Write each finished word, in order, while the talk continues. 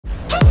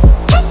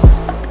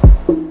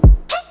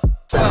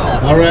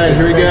All right,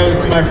 here we go.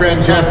 This is my friend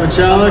Jeff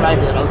Machalik.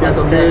 He's got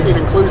some good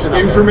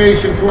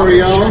information for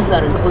y'all.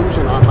 That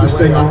inclusion on my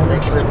way up to make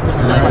sure it's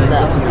just like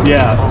that.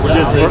 Yeah,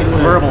 just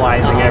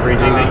verbalizing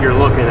everything that you're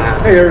looking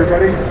at. Hey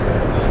everybody.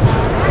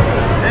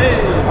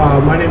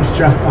 My name's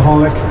Jeff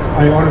Machalik.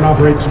 I own and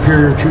operate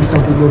Superior Tree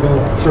Stump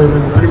Woodville,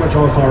 serving pretty much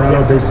all of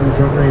Colorado, based in the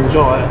Front Range.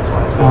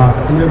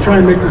 I'm going to try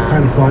and make this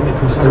kind of fun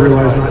because I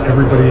realize not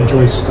everybody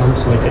enjoys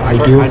stumps like I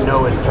do. I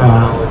know it's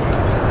terminology.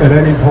 At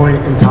any point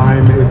in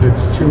time, if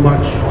it's too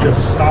much,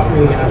 just stop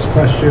me, ask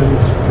questions.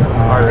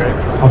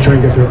 I'll try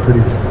and get through it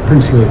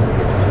pretty smooth.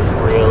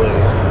 Really?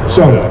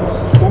 So,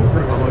 I'm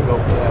gonna go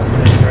for that.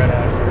 Right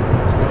after.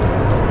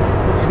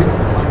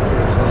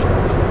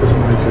 this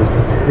mic is.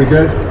 We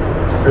good?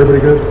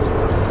 Everybody good?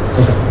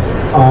 Okay.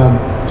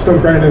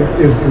 Stump grinding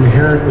is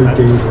inherently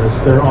dangerous.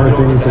 There are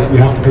things that you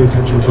have to pay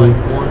attention to.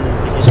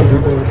 Some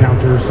people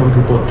encounter, some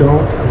people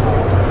don't.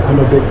 I'm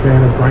a big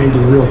fan of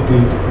grinding real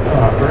deep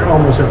for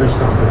almost every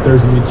stump. If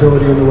there's a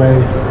utility in the way,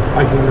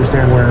 I can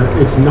understand where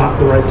it's not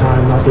the right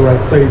time, not the right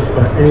place,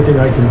 but anything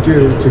I can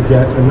do to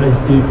get a nice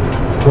deep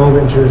 12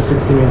 inches,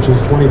 16 inches,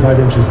 25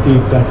 inches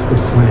deep, that's the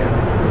plan.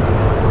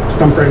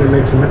 Stump grinding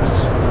makes a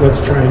mess.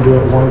 Let's try and do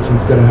it once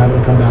instead of having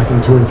to come back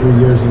in 2 or 3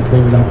 years and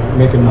clean it up,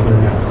 make another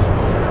mess.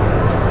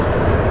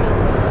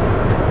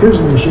 Here's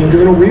the machine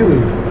doing a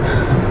wheelie.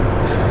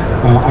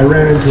 I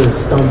ran into a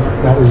stump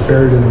that was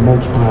buried in a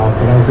mulch pile,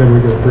 but I was able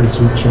to get a pretty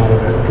sweet shot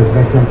of it because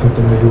that's not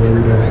something I do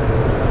every day.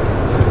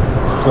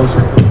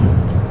 Closer.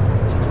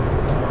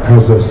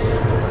 How's this?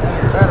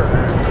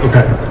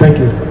 Okay, thank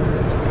you.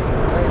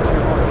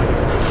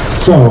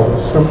 So,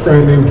 stump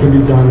grinding can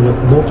be done with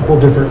multiple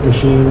different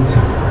machines,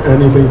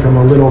 anything from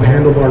a little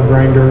handlebar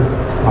grinder.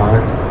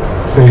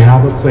 They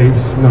have a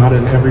place, not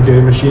an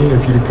everyday machine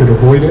if you could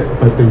avoid it,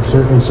 but they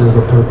certainly serve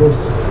a purpose.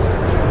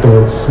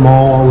 The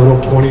small, little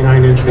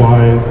 29-inch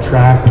wide,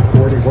 tracked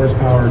 40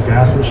 horsepower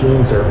gas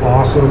machines are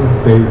awesome.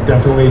 They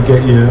definitely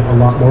get you a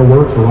lot more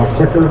work, a lot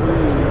quicker,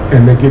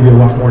 and they give you a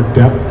lot more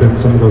depth than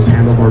some of those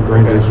handlebar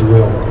grinders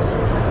will.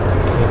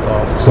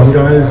 Some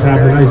guys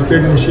have the nice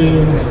big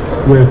machines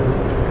with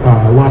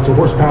lots of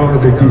horsepower,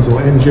 big diesel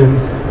engine,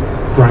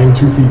 grind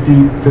 2 feet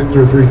deep, fit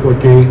through a 3-foot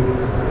gate.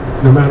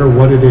 No matter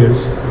what it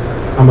is,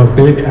 I'm a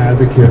big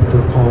advocate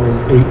for calling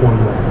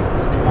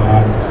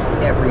 811.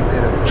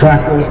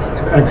 Tractor,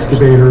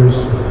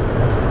 excavators,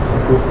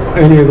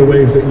 any of the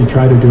ways that you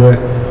try to do it,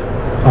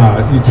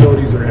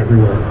 utilities are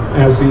everywhere.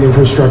 As the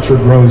infrastructure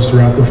grows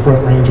throughout the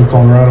Front Range of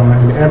Colorado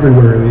and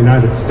everywhere in the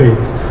United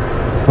States,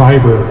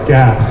 fiber,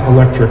 gas,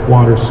 electric,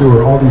 water,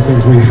 sewer, all these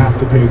things we have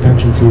to pay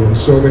attention to, and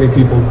so many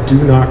people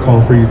do not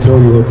call for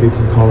utility locates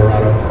in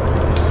Colorado.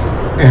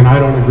 And I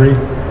don't agree.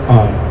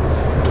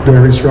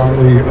 Very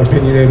strongly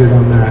opinionated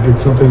on that.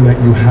 It's something that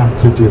you have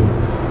to do.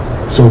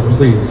 So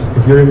please,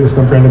 if you're in the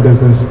stump grinding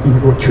business,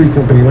 tree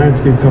company,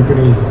 landscape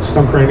company,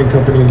 stump grinding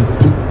company,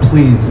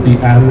 please be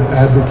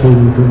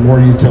advocating for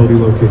more utility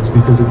locates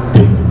because it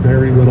takes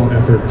very little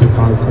effort to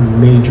cause a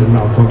major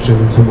malfunction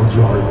in someone's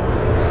yard.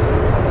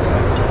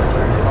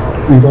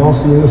 We've all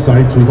seen the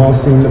sites, we've all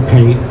seen the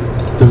paint.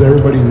 Does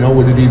everybody know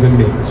what it even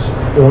means?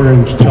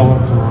 Orange,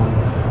 telecom,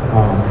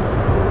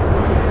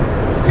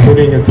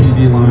 hitting a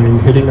TV line,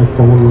 hitting a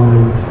phone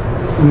line,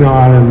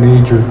 not a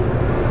major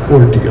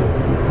ordeal.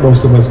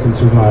 Most of us can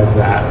survive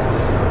that.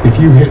 If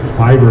you hit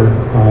fiber,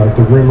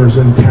 the rumors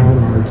in town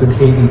are it's an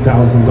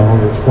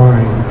 $80,000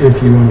 fine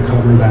if you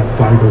uncover that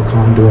fiber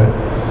conduit.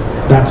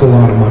 That's a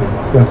lot of money.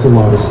 That's a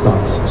lot of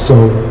stumps.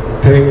 So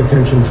paying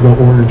attention to the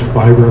orange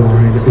fiber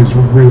line is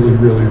really,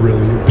 really,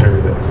 really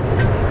imperative.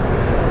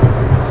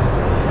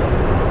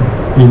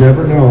 You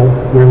never know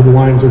where the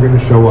lines are going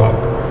to show up.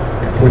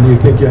 When you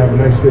think you have a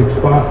nice big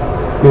spot,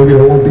 maybe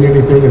there won't be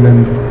anything, and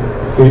then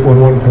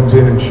 811 comes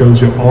in and shows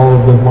you all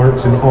of the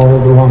marks in all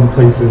of the wrong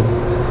places.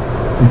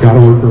 You got to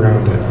work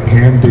around it.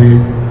 Hand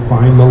dig,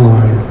 find the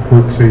line,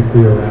 work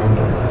safely around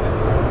it.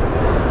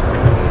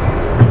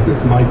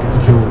 This mic is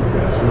killing me,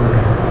 guys.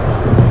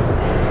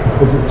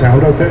 Does it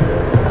sound okay?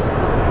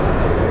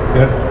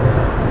 Yeah.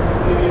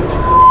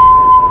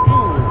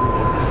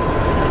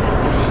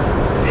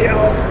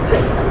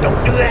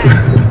 Don't do that.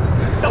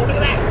 Don't do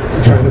that.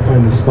 I'm trying to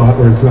find the spot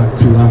where it's not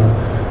too loud.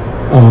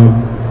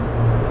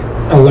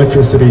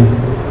 Electricity,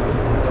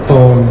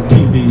 phone,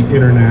 TV,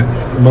 internet,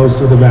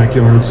 most of the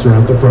backyards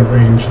throughout the Front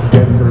Range,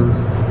 Denver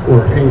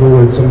or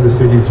Englewood, some of the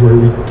cities where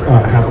we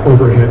have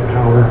overhead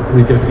power,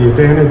 we get the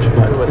advantage,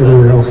 but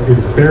everywhere else it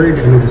is buried,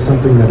 and it is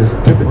something that is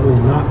typically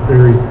not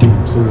very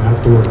deep, so we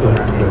have to work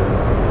around it.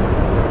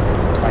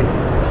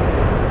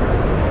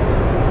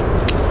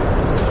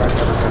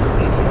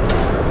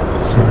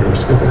 Sorry, we're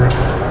skipping around.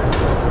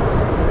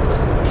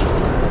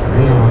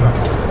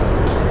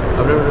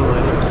 I've never done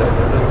that.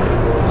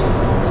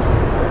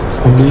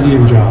 A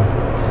median job.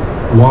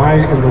 Why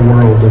in the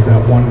world does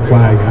that one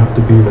flag have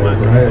to be there,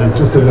 right? It's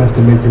just enough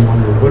to make you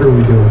wonder, what are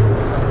we doing?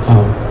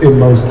 In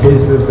most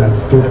cases,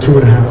 that's still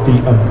 2.5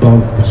 feet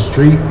above the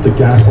street. The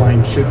gas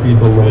line should be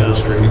below the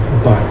street,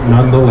 but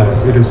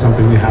nonetheless, it is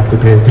something you have to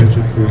pay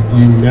attention to.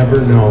 You never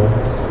know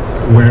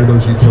where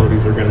those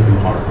utilities are going to be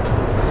marked.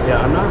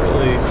 Yeah, I'm not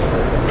really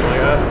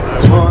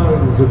like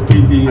Tons of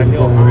TV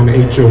info and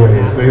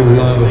HOAs. They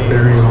love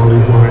burying all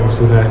these lines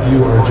so that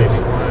you are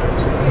just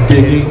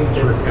digging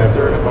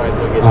forever.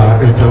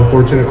 It's an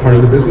unfortunate part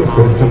of the business,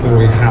 but it's something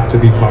we have to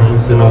be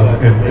cognizant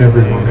of, and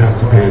everyone has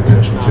to pay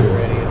attention to.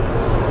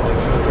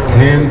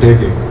 Hand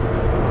digging.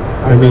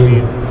 I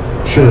mean,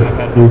 sure,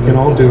 we can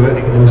all do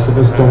it. Most of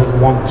us don't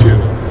want to.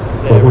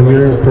 But when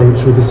you're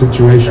approached with a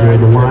situation where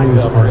the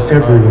lines are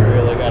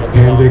everywhere,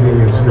 hand digging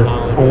is your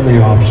only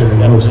option in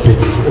most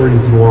cases, or you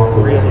can walk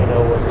away.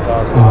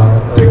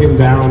 Digging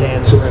down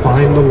to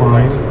find the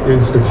line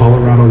is the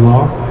Colorado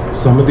law.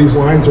 Some of these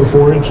lines are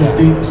 4 inches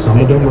deep, some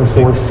of them are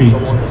 4 feet.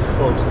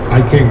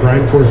 I can't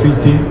grind 4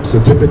 feet deep, so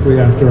typically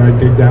after I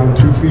dig down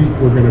 2 feet,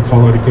 we're going to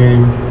call it a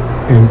game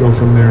and go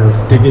from there,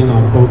 digging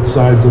on both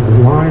sides of the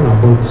line,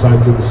 on both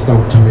sides of the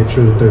stump, to make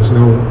sure that there's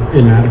no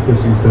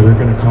inadequacies that are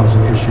going to cause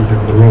an issue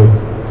down the road.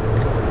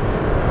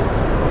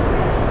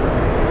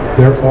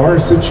 There are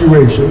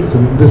situations,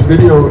 and this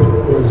video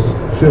was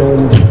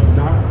filmed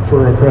not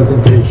for a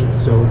presentation,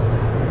 so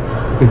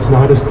it's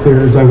not as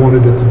clear as I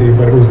wanted it to be,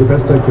 but it was the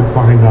best I could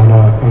find on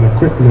a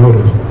quick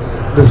notice.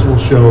 This will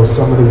show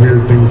some of the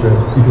weird things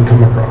that you can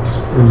come across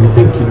when you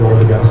think you know where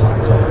the gas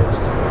lines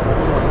are.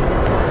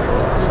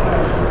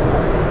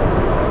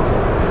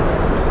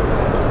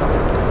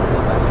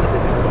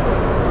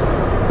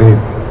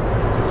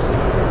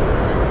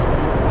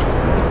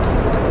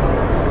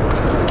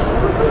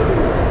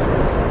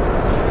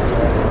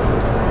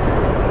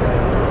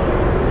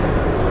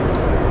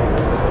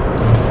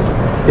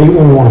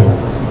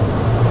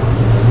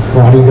 A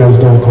lot of you guys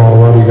don't call, a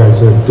lot of you guys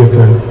have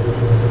different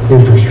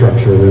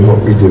infrastructure than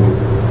what we do.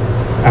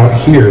 Out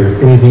here,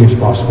 anything is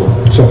possible.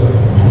 So,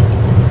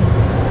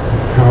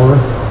 power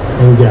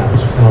and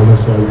gas on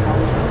this side of the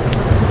house.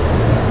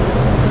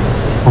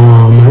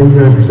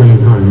 99% of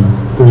the time,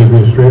 there will be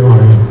a straight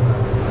line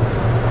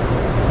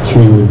to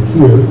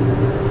here,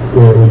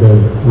 where it will then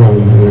run,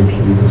 and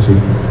actually you can see,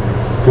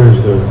 there's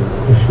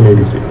you should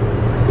maybe see,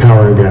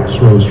 power and gas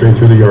run straight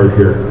through the yard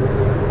here.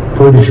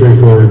 Pretty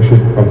straightforward.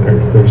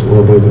 There's a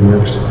little bit of the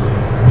marks.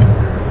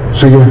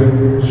 So yeah,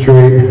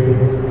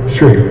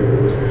 straight.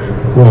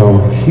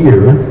 Well,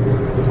 here,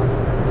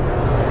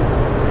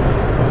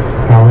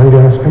 power and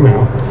gas come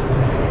out.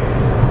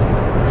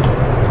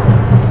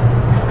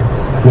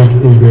 Make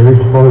a very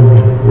hard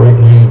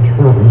right-hand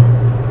turn.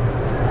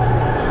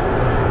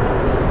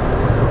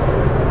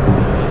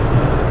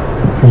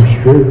 Come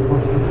straight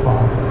across the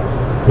top.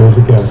 There's a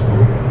gas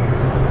line.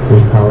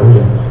 There's power and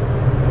gas.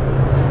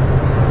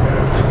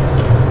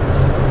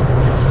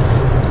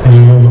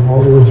 And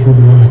all the way through the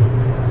line,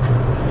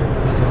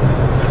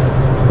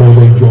 where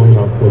they join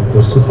up with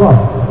the supply.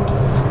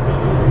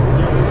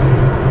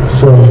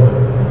 So,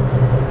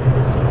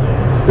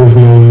 there's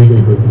no reason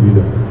for it to be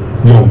there.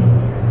 None.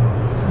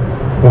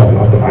 Well,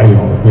 not that I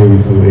know.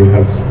 Maybe somebody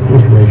has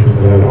information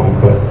that I don't,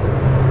 but,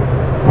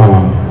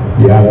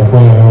 yeah, that's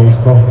why I always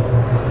call.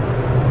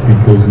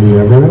 Because you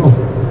never know.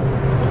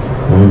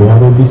 And I'd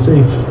rather be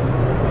safe.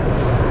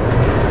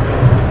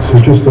 So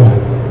just a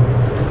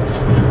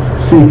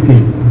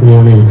safety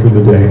warning for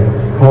the day.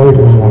 Call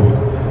 811.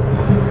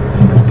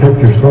 Protect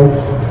yourself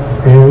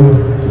and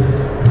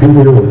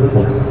people you're working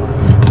for.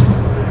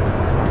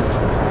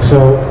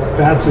 So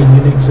that's a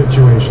unique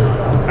situation.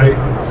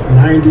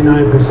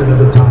 99% of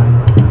the time,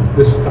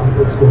 this stump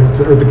is going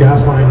to, or the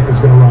gas line is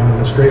going to run in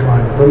a straight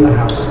line from the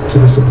house to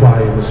the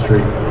supply in the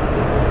street.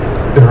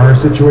 There are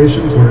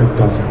situations where it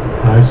doesn't.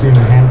 I've seen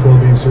a handful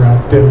of these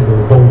throughout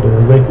Denver,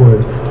 Boulder,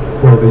 Lakewood,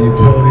 where the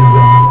utility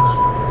runs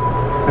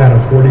at a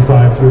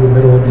 45 through the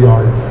middle of the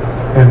yard.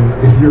 And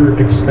if you're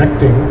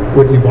expecting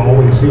what you've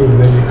always seen, and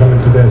then you come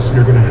into this,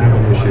 you're going to have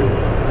an issue.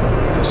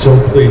 So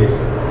please,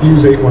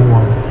 use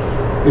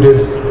 811. It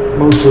is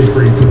mostly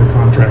free to the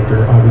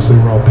contractor. Obviously,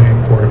 we're all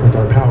paying for it with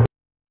our power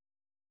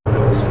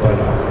bills, but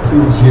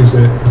please use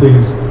it.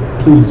 Please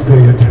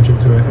pay attention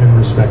to it and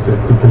respect it,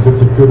 because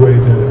it's a good way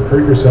to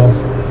hurt yourself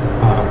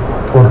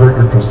or hurt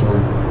your customer.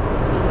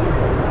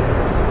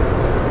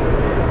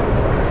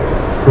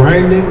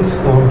 Grinding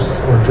stumps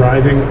or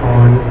driving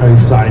on a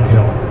side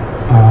hill.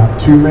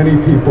 Too many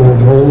people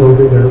roll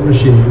over their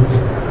machines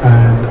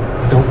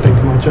and don't think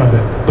much of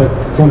it,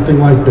 but something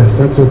like this,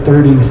 that's a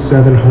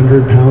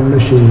 3,700 pound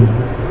machine.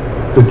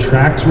 The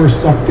tracks were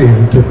sucked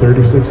in to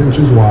 36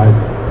 inches wide,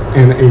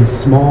 and a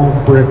small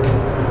brick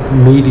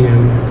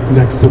median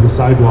next to the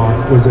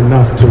sidewalk was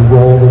enough to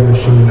roll the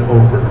machine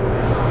over.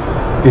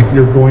 If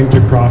you're going to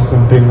cross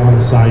something on a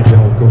side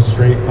hill, go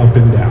straight up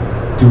and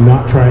down. Do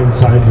not try and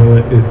side hill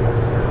it. It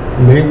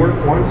may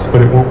work once,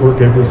 but it won't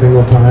work every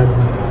single time.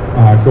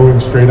 Going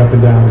straight up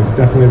and down is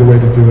definitely the way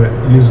to do it.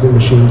 Use the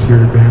machine to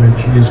your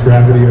advantage. Use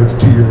gravity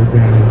to your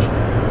advantage.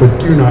 But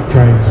do not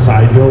try and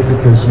side hill,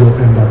 because you'll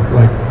end up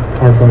like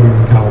our buddy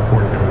in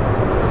California.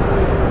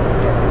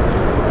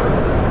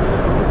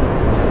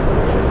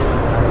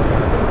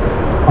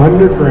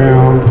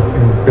 Underground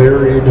and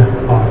buried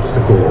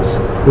obstacles.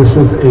 This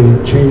was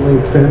a chain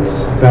link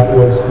fence that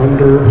was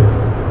under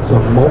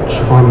some mulch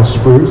on a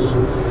spruce.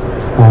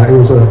 It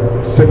was a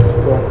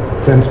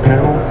 6-foot fence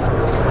panel.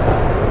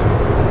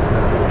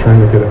 Trying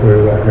to get rid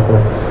of that real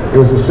quick. It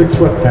was a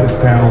 6-foot fence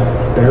panel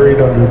buried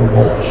under the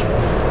mulch.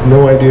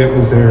 No idea it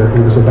was there.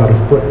 It was about a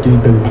foot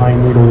deep in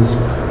pine needles.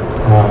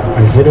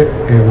 I hit it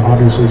and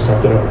obviously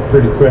sucked it up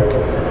pretty quick.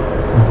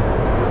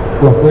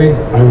 Luckily,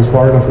 I was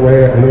far enough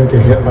away. I didn't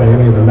get hit by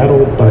any of the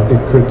metal, but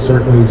it could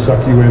certainly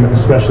suck you in,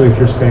 especially if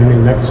you're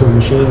standing next to the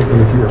machine.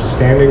 And if you are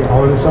standing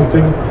on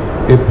something,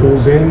 it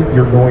pulls in,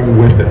 you're going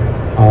with it.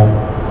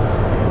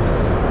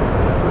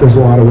 There's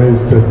a lot of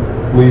ways to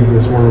leave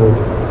this world.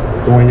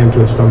 Going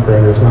into a stump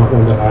grinder is not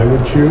one that I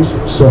would choose,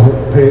 so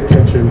pay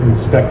attention,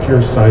 inspect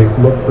your site,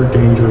 look for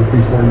danger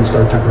before you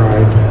start to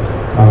grind,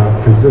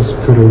 because this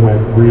could have went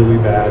really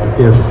bad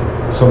if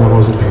someone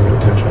wasn't paying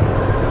attention.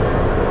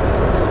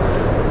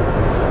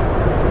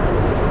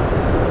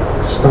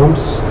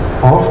 Stumps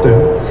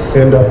often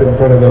end up in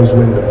front of those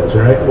windows,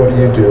 right? What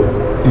do?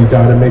 You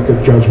got to make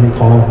a judgment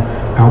call.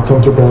 How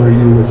comfortable are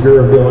you with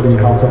your ability?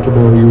 How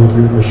comfortable are you with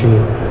your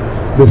machine?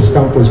 This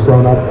stump was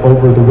grown up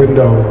over the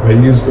window. I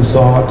used the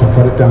saw to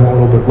cut it down a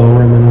little bit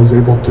lower and then was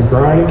able to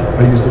grind.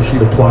 I used a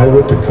sheet of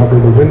plywood to cover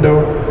the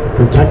window,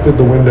 protected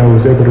the window,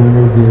 was able to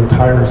remove the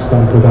entire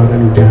stump without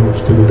any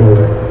damage to the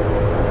building.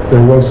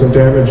 There was some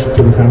damage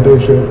to the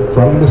foundation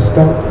from the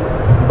stump,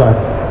 but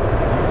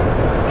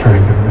try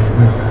and get away from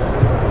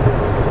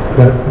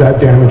that. That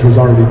damage was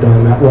already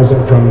done. That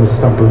wasn't from the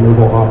stump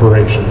removal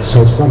operation.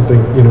 So something,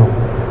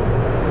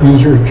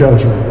 use your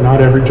judgment. Not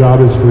every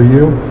job is for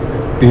you.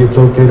 It's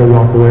okay to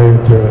walk away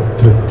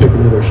to take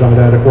another shot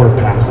at it or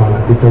pass on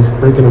it, because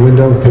breaking a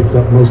window takes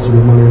up most of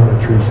your money on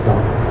a tree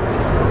stump.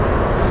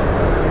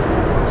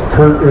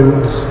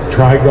 Curtains,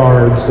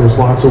 tri-guards, there's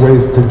lots of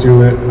ways to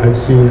do it. I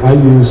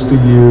used to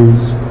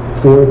use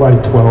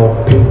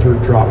 4x12 painter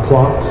drop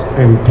cloths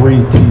and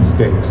 3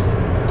 T-stings.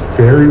 It's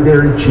very,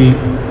 very cheap,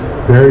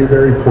 very,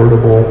 very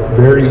portable,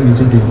 very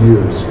easy to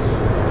use.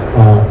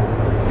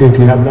 If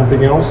you have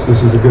nothing else,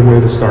 this is a good way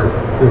to start.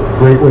 A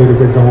great way to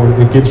get going.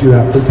 It gives you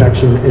that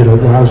protection. It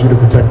allows you to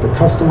protect the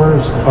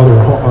customers,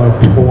 other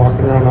people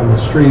walking around on the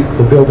street,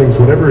 the buildings,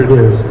 whatever it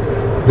is.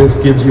 This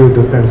gives you a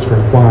defense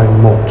from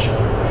flying mulch.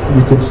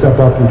 You could step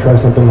up and try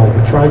something like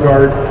a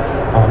tri-guard.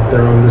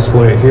 They're on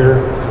display here.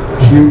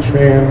 Huge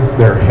fan.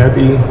 They're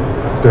heavy.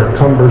 They're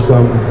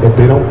cumbersome, but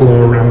they don't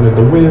blow around in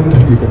the wind.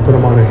 You can put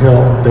them on a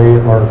hill. They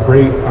are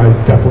great. I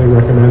definitely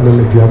recommend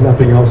them. If you have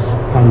nothing else,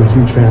 I'm a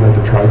huge fan of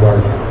the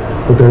tri-guard.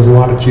 But there's a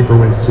lot of cheaper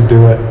ways to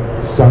do it.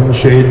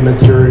 Sunshade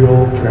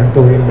material,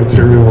 trampoline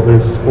material,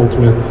 there's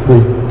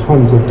ultimately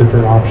tons of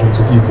different options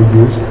that you could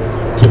use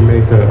to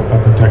make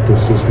a protective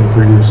system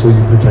for you, so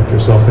you protect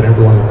yourself and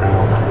everyone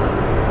around.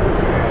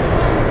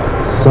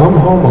 Some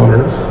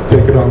homeowners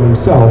take it on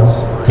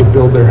themselves to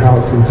build their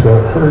house into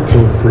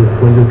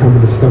hurricane-proof when you're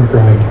coming to stump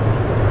grind.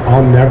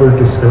 I'll never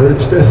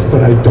discourage this,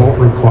 but I don't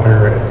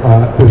require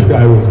it. This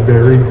guy was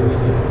very,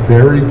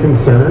 very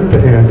concerned,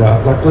 and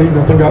luckily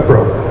nothing got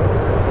broke.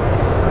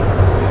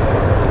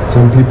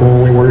 Some people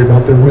only worry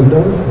about their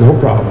windows. No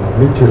problem.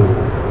 Me too.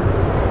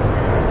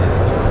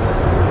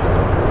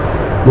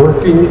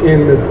 Working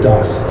in the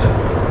dust.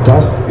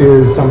 Dust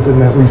is something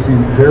that we see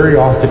very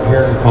often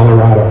here in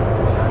Colorado.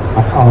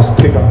 I'll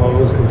take a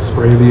hose and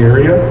spray the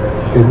area.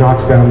 It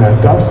knocks down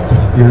that dust.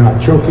 You're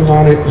not choking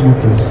on it. You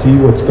can see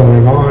what's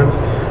going on.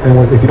 And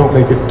if you don't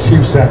make it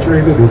too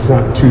saturated, it's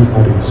not too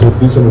muddy. So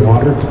using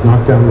water to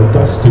knock down the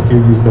dust to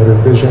give you better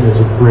vision is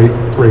a great,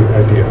 great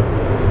idea.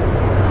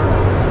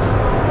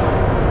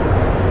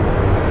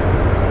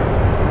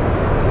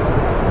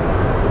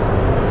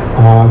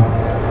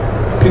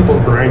 People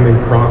grinding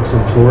Crocs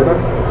in Florida.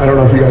 I don't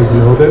know if you guys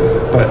know this,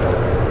 but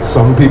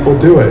some people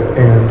do it.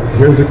 And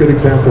here's a good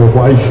example of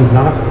why you should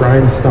not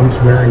grind stumps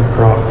wearing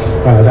Crocs.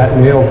 That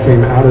nail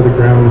came out of the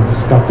ground and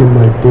stuck in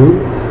my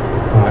boot.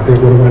 It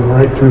would have went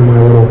right through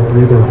my little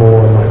breather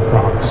hole in my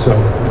Crocs. So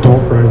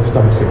don't grind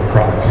stumps in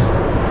Crocs.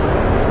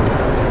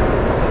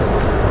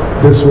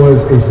 This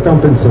was a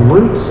stump and some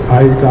roots.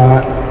 I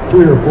got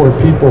 3 or 4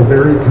 people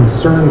very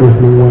concerned with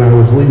me when I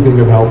was leaving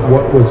about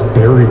what was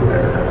buried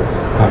there.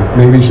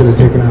 Maybe should have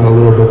taken out a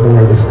little bit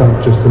more of the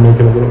stump just to make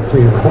it a little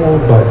cleaner hole,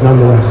 but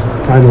nonetheless,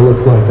 kind of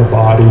looks like a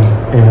body,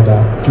 and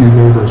a few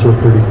neighbors were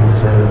pretty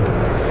concerned.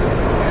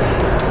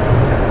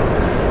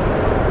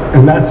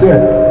 And that's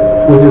it.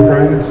 When you're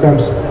grinding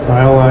stumps,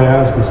 all I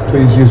ask is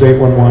please use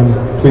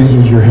 811, please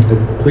use your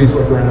head, please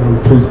look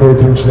around, please pay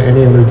attention to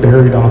any other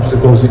buried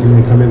obstacles that you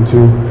may come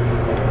into.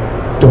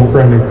 Don't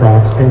grind in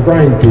Crocs, and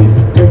grind deep.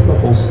 Take the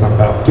whole stump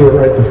out. Do it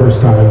right the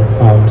first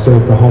time, so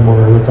that the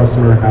homeowner, the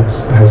customer,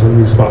 has a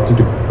new spot to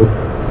do it.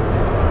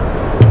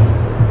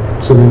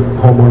 So the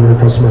homeowner,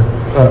 customer,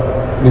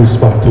 new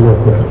spot to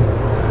work with.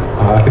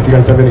 If you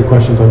guys have any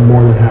questions, I'm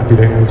more than happy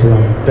to answer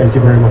them. Thank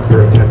you very much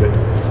for attending.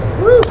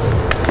 Woo!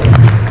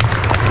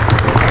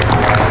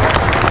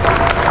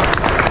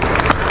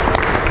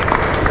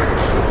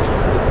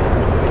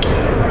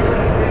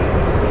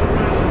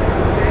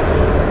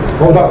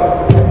 Hold up.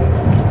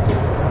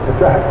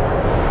 Track.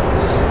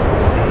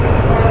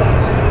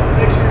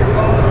 Make sure you're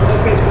calling the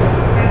location.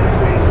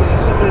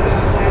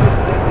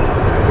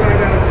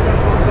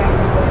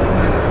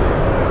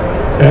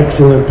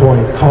 excellent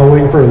point.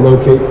 Calling for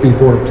locate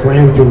before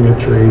planting a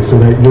tree so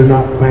that you're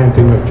not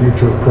planting a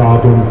future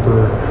problem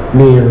for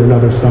me or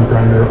another stump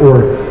grinder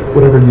or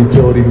whatever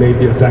utility may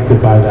be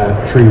affected by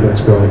that tree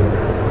that's growing.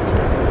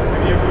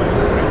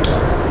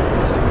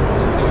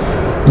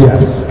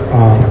 Yes,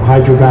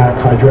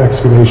 hydrovac, hydro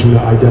excavation to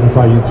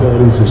identify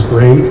utilities is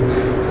great.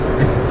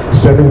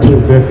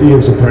 $17.50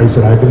 is the price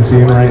that I've been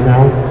seeing right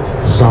now.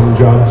 Some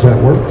jobs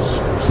that works,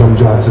 some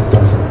jobs it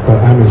doesn't.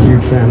 But I'm a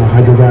huge fan of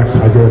hydrovacs,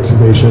 hydro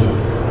excavation,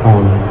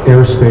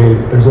 air spade.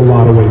 There's a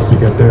lot of ways to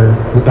get there,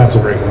 but that's a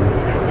great one.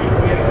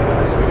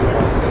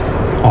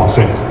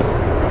 Awesome.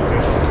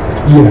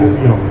 Yeah,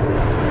 no,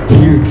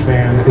 huge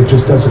fan. It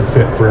just doesn't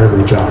fit for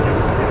every job.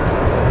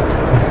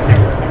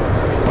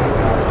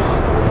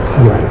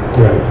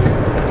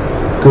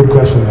 Right. Good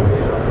question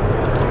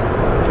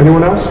though.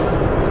 Anyone else?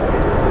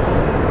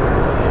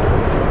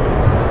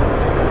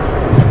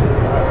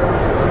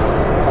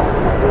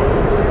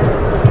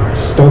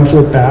 Stumps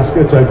with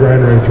baskets, I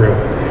grind right through.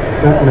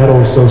 That metal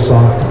is so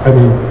soft. I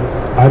mean,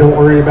 I don't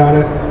worry about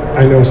it.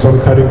 I know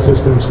some cutting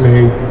systems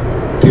may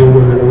deal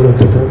with it a little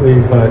differently,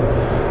 but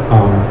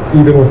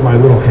even with my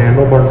little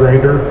handlebar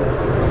grinder,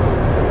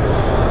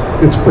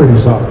 it's pretty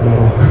soft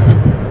metal.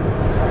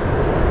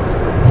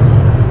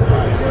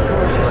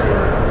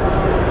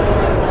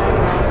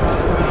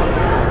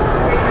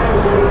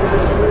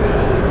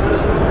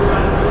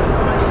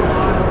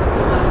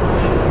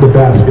 The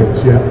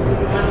baskets, yeah.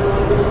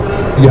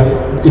 Yeah,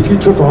 if you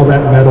took all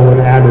that metal and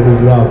added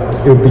it up,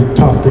 it would be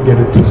tough to get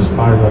it to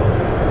spiral.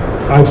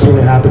 I've seen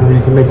it happen where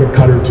you can make a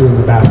cut or two and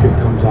the basket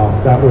comes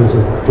off. That was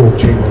a full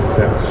chain link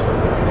fix.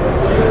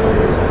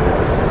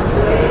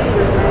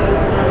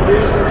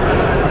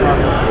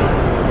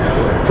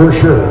 For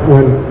sure,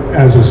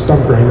 as a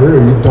stump grinder,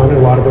 you've done it,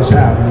 a lot of us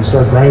have, and you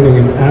start grinding,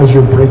 and as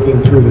you're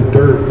breaking through the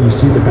dirt, you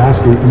see the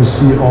basket, you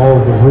see all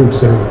of the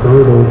roots that are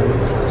girdled,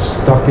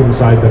 stuck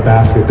inside the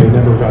basket. They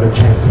never got a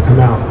chance to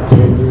come out.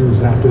 10 years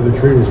after the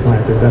tree was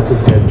planted, that's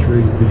a dead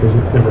tree because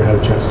it never had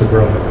a chance to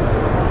grow.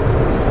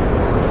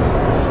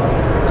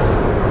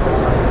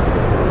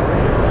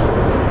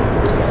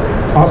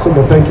 Awesome,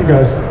 well thank you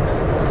guys.